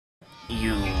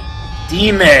you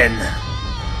demon!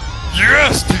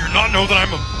 Yes! Do you not know that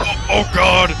I'm a... Oh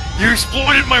god! You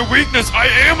exploited my weakness! I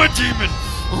am a demon!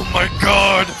 Oh my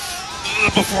god!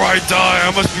 Before I die,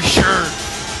 I must be sure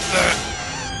that...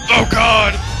 Oh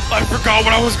god! I forgot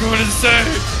what I was going to say!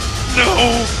 No!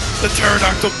 The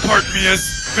pterodactyl part of me has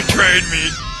betrayed me!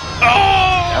 Oh!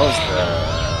 That was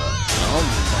the...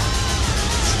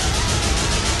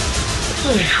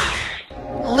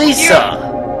 Lisa!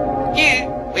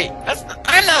 Wait,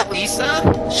 I'm not Lisa!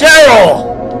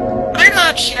 Cheryl! I'm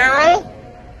not Cheryl!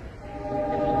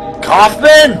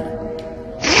 Kaufmann?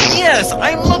 Yes,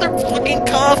 I'm motherfucking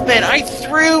Kaufmann! I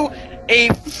threw a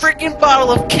freaking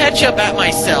bottle of ketchup at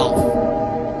myself!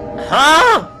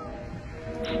 Huh?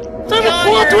 What type of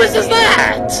plot twist is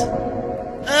that?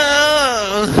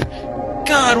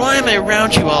 God, why am I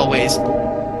around you always?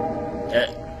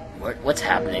 What's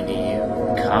happening to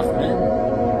you,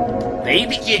 Kaufmann?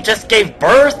 Baby, you just gave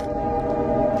birth?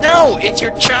 No, it's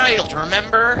your child,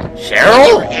 remember?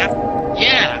 Cheryl?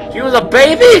 Yeah. She was a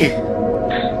baby?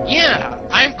 Yeah,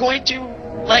 I'm going to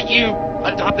let you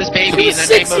adopt this baby She was in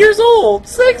the name of... 6 years old!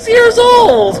 6 years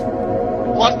old!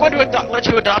 Well, I'm going to let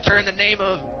you adopt her in the name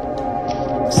of...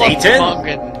 Satan?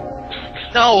 Fluffmuggin.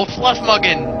 No,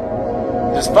 Fluffmuggin.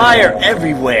 There's fire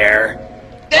everywhere.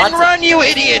 Then run, you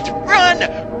idiot! Run!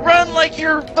 Run like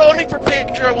you're voting for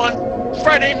Pedro on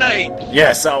Friday night!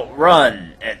 Yes, I'll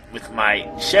run. And with my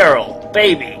Cheryl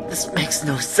baby. This makes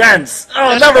no sense. Oh,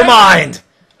 That's never right. mind!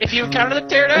 If you encounter the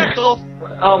pterodactyl...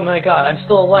 Oh my god, I'm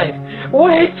still alive.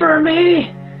 Wait for me!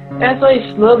 As I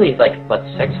slowly, but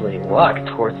sexually walk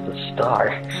towards the star.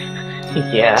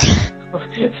 Yeah,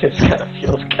 this kind of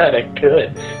feels kind of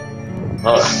good.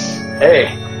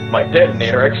 Hey, my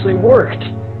detonator actually worked.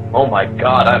 Oh my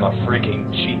god, I'm a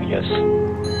freaking genius.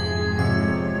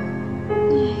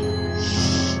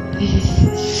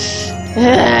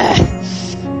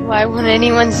 Why won't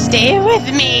anyone stay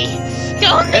with me?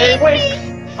 Don't leave Hey,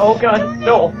 wait! Oh god,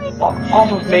 no!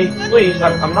 Off of me, please!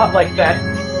 I'm not like that.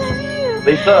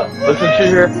 Lisa, listen to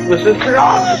your...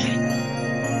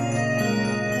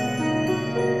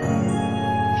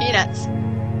 Peanuts.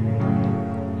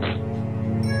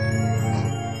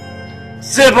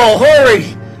 Sybil,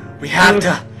 hurry! We have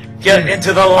to get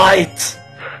into the light!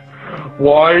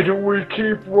 Why do we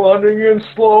keep running in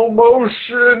slow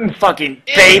motion? Fucking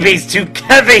baby's too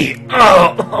heavy!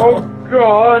 Oh, Oh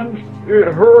god,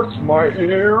 it hurts my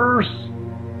ears.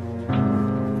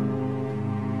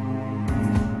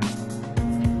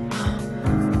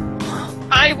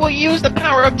 I will use the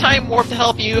power of Time Warp to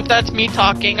help you if that's me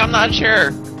talking, I'm not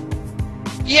sure.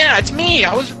 Yeah, it's me,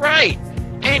 I was right.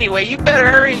 Anyway, you better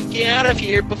hurry and get out of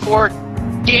here before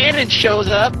Ganon shows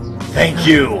up. Thank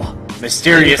you,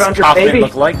 mysterious You found your Kaufmann baby?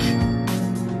 look-like.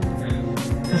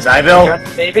 Zybil, Got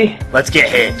the baby? let's get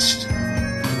hitched.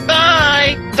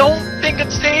 Bye! Don't think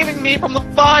of saving me from the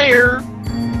fire!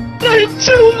 I'm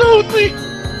so lonely!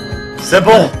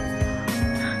 Sybil,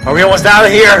 are we almost out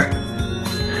of here?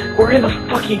 We're in the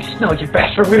fucking snow, you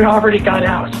bastard! We already got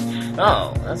out!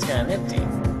 Oh, that's kind of nifty.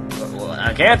 Well,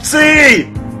 I can't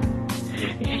see!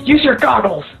 Use your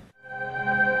goggles!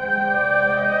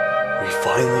 We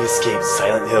finally escaped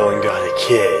Silent Hill and got a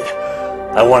kid.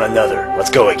 I want another. Let's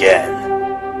go again.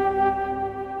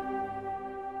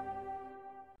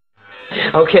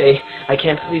 Okay, I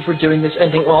can't believe we're doing this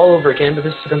ending all over again, but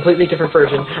this is a completely different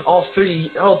version. All three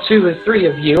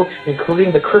of you,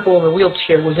 including the cripple in the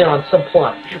wheelchair, was in on some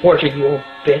plot. Weren't you, you old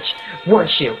bitch?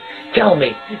 Weren't you? Tell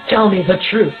me the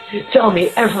truth. Tell me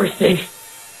everything.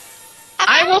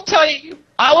 I will tell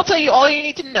you all you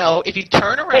need to know if you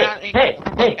turn around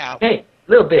Hey,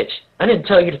 little bitch. I didn't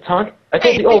tell you to talk. I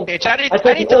told the old bitch, I didn't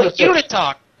the tell oldest you bitch. to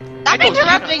talk. Stop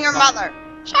interrupting your mother.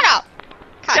 Shut up.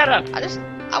 Okay. Shut up.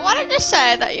 I wanted to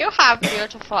say that you have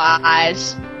beautiful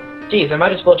eyes. Jeez, I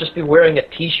might as well just be wearing a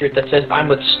t-shirt that says I'm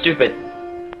with stupid.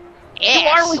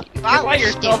 Yes. You are by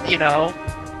yourself, you know.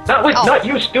 Not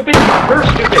you, stupid. Her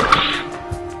stupid.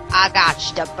 I got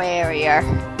the barrier.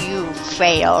 You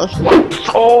failed.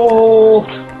 Oh.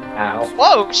 Ow.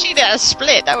 Whoa, she did a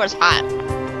split. That was hot.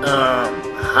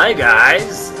 Hi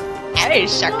guys. Hey,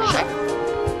 sucker.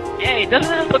 Hey, doesn't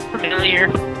that look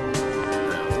familiar?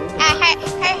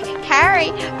 Hey, Harry,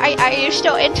 are you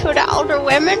still into the older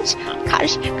women's?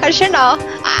 Cause you know,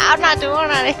 I'm not doing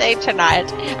anything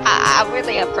tonight. I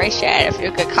really appreciate it if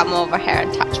you could come over here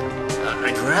and touch me.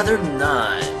 I'd rather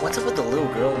not. What's up with the little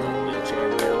girl in the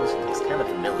wheelchair girls? It's kind of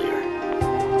familiar.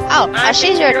 Oh,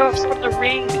 she's your from the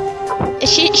ring.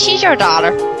 she's your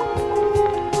daughter.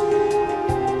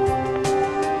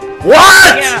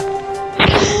 What? Yeah.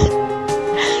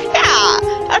 Yeah,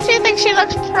 don't you think she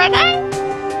looks pretty?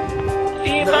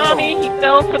 She Hey, no. Mommy, he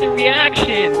fell for the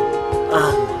reaction.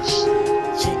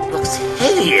 She looks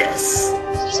hideous.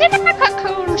 She's in a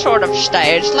cocoon sort of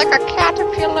stage, like a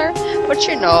caterpillar. But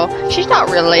you know, she's not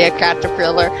really a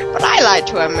caterpillar. But I like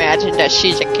to imagine that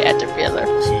she's a caterpillar.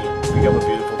 She become a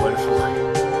beautiful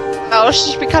butterfly. No,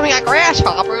 she's becoming a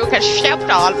grasshopper who gets stepped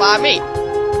on by me.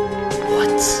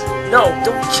 What? No,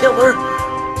 don't kill her.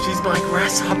 She's my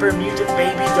grasshopper mutant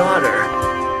baby daughter.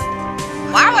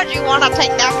 Why would you want to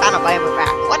take that kind of baby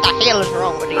back? What the hell is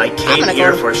wrong with you? I came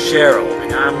here for Cheryl,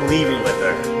 and I'm leaving with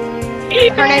her.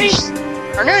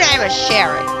 Her new name is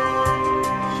Sherry.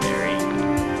 Sherry?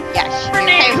 Yes, she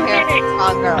came here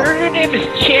on girl. Her name is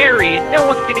Cherry, and no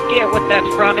one's gonna get what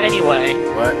that's from anyway.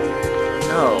 What?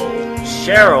 No.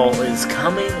 Cheryl is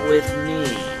coming with me.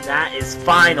 That is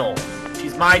final.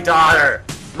 She's my daughter.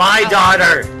 My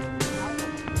daughter!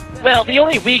 Well, the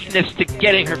only weakness to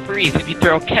getting her free is if you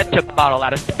throw a ketchup bottle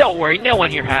at us. But don't worry, no one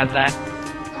here has that.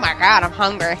 Oh my god, I'm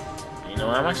hungry. You know,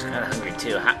 I'm actually kind of hungry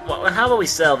too. How about we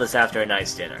sell this after a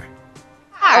nice dinner?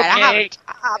 Alright,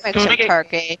 I'll make some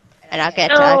turkey. And I'll get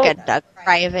the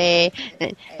gravy.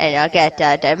 And I'll get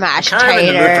the mashed Kind of in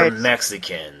the mood taters. for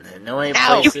Mexican. No any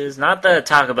places. Not the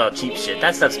talk about cheap shit.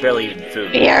 That stuff's barely even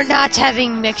food. We are not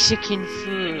having Mexican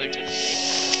food.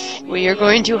 We are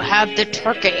going to have the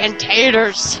turkey and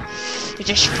taters. It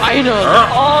is final.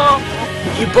 Huh?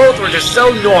 You both were just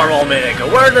so normal a minute ago.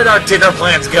 Where did our dinner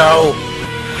plans go?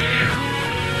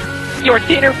 Your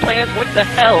dinner plans, what the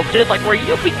hell? Just like where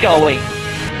you be going.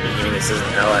 You mean this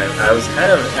isn't hell? I was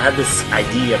kind of had this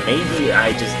idea. Maybe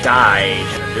I just died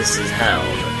and this is hell.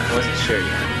 But I wasn't sure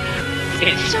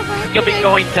yet. You'll be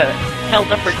going to hell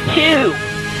number 2.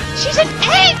 She's an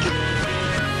egg!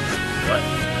 What?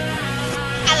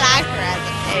 I like her as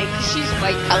an egg. She's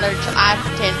white colored, so I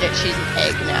pretend that she's an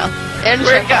egg now. And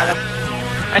Swear to God,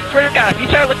 I swear to God, if you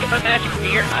try to look at my magic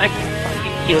mirror, I can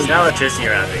fucking kill There's you. no electricity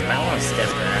around me. I want to step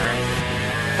back.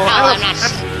 Well, No,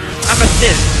 I'm a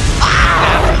Sith.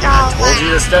 Told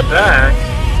you to step back.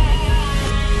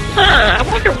 Huh,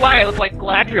 I wonder why I look like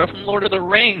Galadriel from Lord of the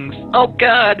Rings. Oh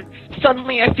God,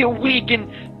 suddenly I feel weak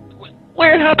and...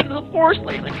 Where it happened to the Force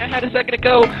Lane? Like I had a second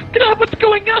ago. God, what's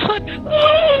going on?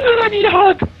 Oh, I need a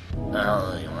hug.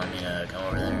 Oh, you want me to come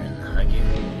over there and hug you?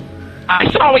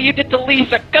 I saw what you did to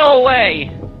Lisa. Go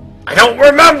away. I don't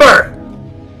remember!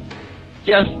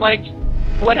 Just like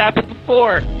what happened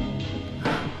before.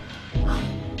 All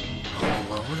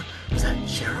alone? Was that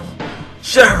Cheryl?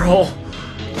 Cheryl!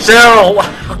 Cheryl!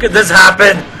 How could this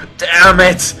happen? Damn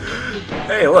it!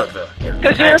 Hey, look, though.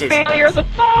 Because you're a failure as a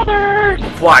father!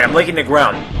 Quiet, I'm licking the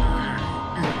ground.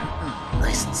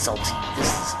 Nice and salty. This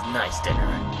is a nice dinner.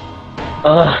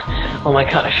 Oh my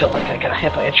god, I feel like I got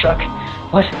hit by a truck.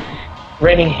 What?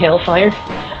 Raining hailfire?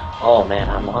 Oh man,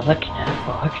 I'm on the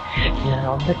catwalk. Yeah,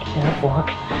 on the catwalk.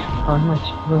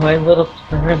 On my little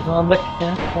turn on the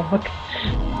catwalk.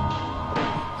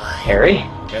 Harry?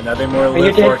 Got nothing more to Are you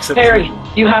live for dead? except... Harry,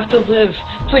 you have to live.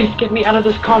 Please get me out of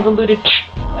this convoluted...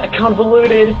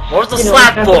 What was the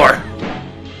slap for?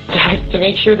 To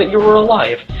make sure that you were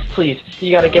alive. Please,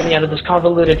 you gotta get me out of this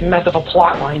convoluted mess of a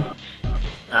plot line.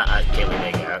 Can we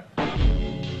make out?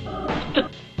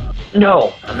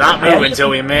 No. I'm not moving until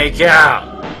we make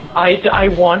out. I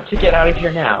want to get out of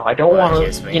here now. I don't want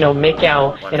kiss to, me? you know, make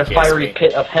out Wanna in a kiss fiery me?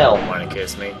 pit of hell. Wanna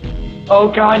kiss me? Oh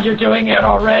god, you're doing it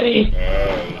already!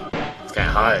 Hey, it's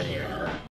kinda hot in here.